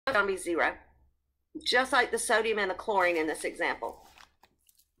going to be 0, just like the sodium and the chlorine in this example.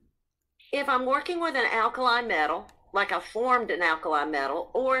 If I'm working with an alkali metal, like I formed an alkali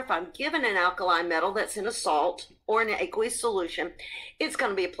metal, or if I'm given an alkali metal that's in a salt or an aqueous solution, it's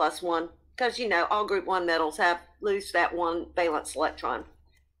going to be a +1, because you know all group 1 metals lose that 1 valence electron.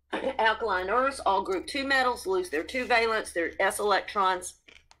 Alkaline earths, all group 2 metals lose their 2 valence, their s electrons.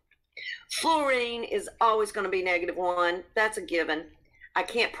 Fluorine is always going to be -1. That's a given. I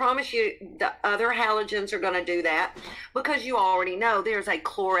can't promise you the other halogens are going to do that, because you already know there's a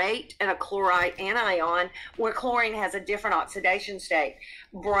chlorate and a chloride anion where chlorine has a different oxidation state.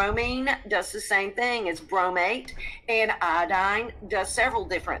 Bromine does the same thing as bromate, and iodine does several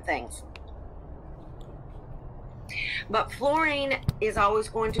different things. But fluorine is always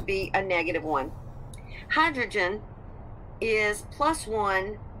going to be a -1. Hydrogen is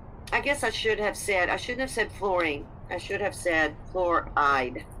 +1. I guess I shouldn't have said fluorine. I should have said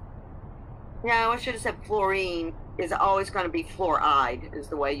fluoride. No, I should have said fluorine is always going to be fluoride, is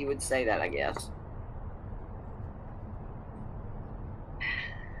the way you would say that, I guess.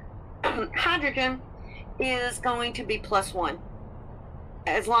 Hydrogen is going to be +1,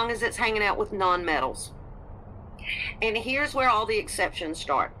 as long as it's hanging out with non-metals. And here's where all the exceptions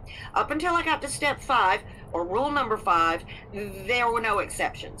start. Up until I got to step 5, or rule number 5, there were no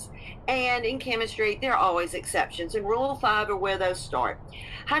exceptions. And in chemistry, there are always exceptions. And rule 5 are where those start.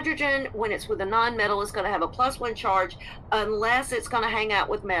 Hydrogen, when it's with a non-metal, is going to have a +1 charge unless it's going to hang out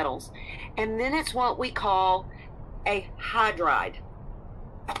with metals. And then it's what we call a hydride.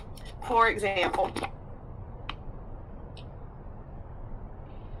 For example,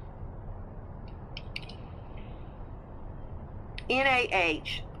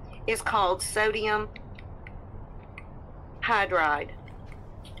 NaH is called sodium hydride.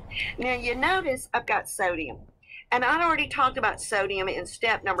 Now you notice I've got sodium, and I'd already talked about sodium in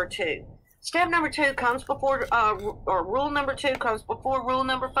step number 2. Step number 2 comes before, or rule number 2 comes before rule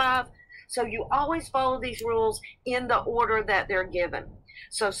number 5. So you always follow these rules in the order that they're given.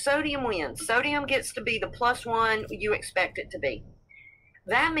 So sodium wins. Sodium gets to be the +1 you expect it to be.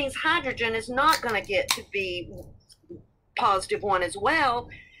 That means hydrogen is not going to get to be +1 as well,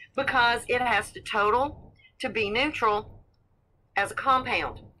 because it has to total to be neutral as a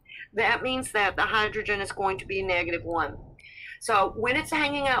compound. That means that the hydrogen is going to be -1. So when it's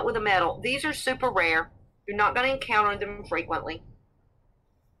hanging out with a metal, these are super rare. You're not going to encounter them frequently.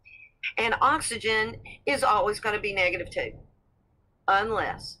 And oxygen is always going to be -2.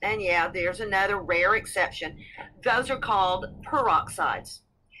 Unless, and yeah, there's another rare exception. Those are called peroxides.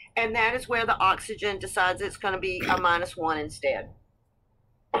 And that is where the oxygen decides it's going to be a -1 instead.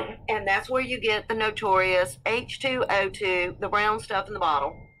 And that's where you get the notorious H2O2, the brown stuff in the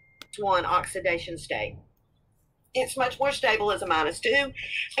bottle. It's 1 oxidation state. It's much more stable as a -2,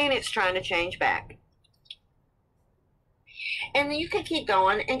 and it's trying to change back. And you can keep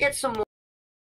going and get some more.